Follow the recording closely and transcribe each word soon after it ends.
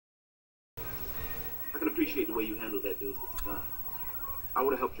appreciate the way you handled that dude with the gun. I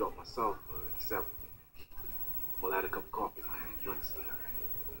would have helped you out myself for several. Well, I had a cup of coffee in my hand, you understand,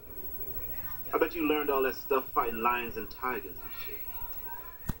 right? I bet you learned all that stuff fighting lions and tigers and shit.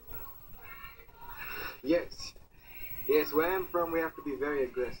 Yes. Yes, where I'm from, we have to be very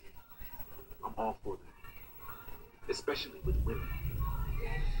aggressive. I'm all for that. Especially with women.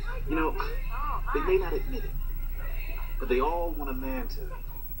 You know, they may not admit it, but they all want a man to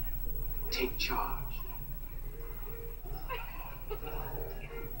take charge.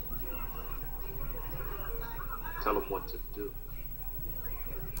 Tell them what to do.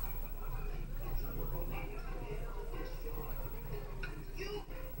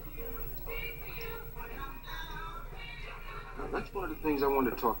 Now, that's one of the things I want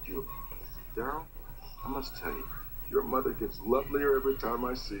to talk to you about. Daryl, I must tell you, your mother gets lovelier every time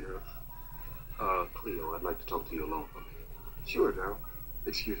I see her. Cleo, I'd like to talk to you alone for a minute. Sure, Daryl.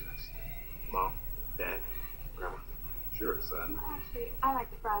 Excuse us. Mom, Dad, Grandma. Sure, son. Actually, I like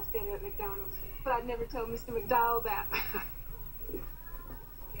the fries better at McDonald's, but I'd never told Mr. McDowell that.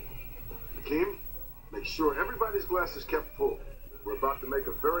 Hakeem, make sure everybody's glass is kept full. We're about to make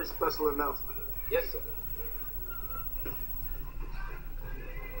a very special announcement. Yes, sir.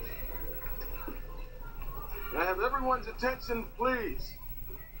 May I have everyone's attention, please?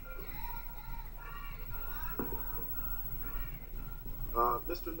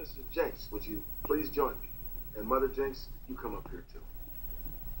 Mr. and Mrs. Jenks, would you please join me? And Mother Jenks, you come up here too.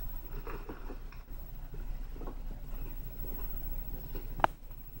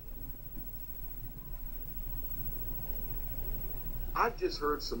 I've just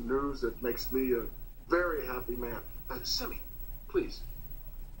heard some news that makes me a very happy man. Simi, please.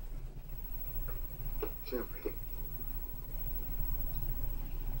 Champagne.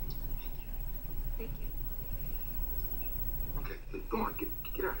 Thank you. Okay, go on, get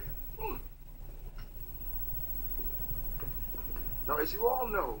out of here. Come on. Now, as you all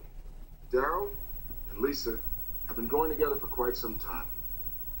know, Daryl and Lisa have been going together for quite some time.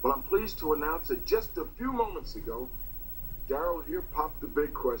 Well, I'm pleased to announce that just a few moments ago, Daryl here popped the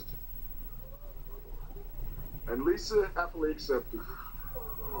big question. And Lisa happily accepted.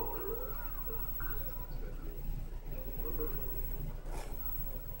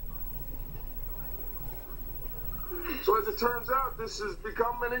 So as it turns out, this has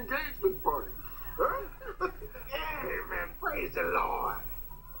become an engagement party. Huh? Amen. Praise the Lord.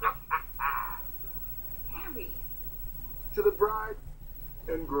 Harry. To the bride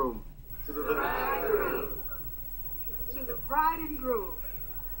and groom. To the bride and groom. To the bride and groom.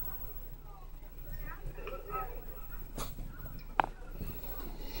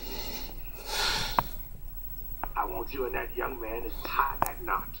 I want you and that young man to tie that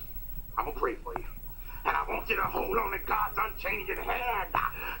knot. I'm gonna pray for you. And I want you to hold on to God's unchanging hand,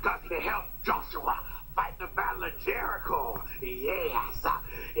 because He helped Joshua fight the battle of Jericho. Yes.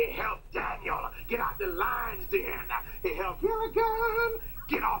 He helped Daniel get out the lion's den. He helped Gilligan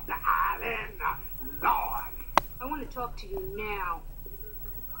get off the island. Lord. I want to talk to you now.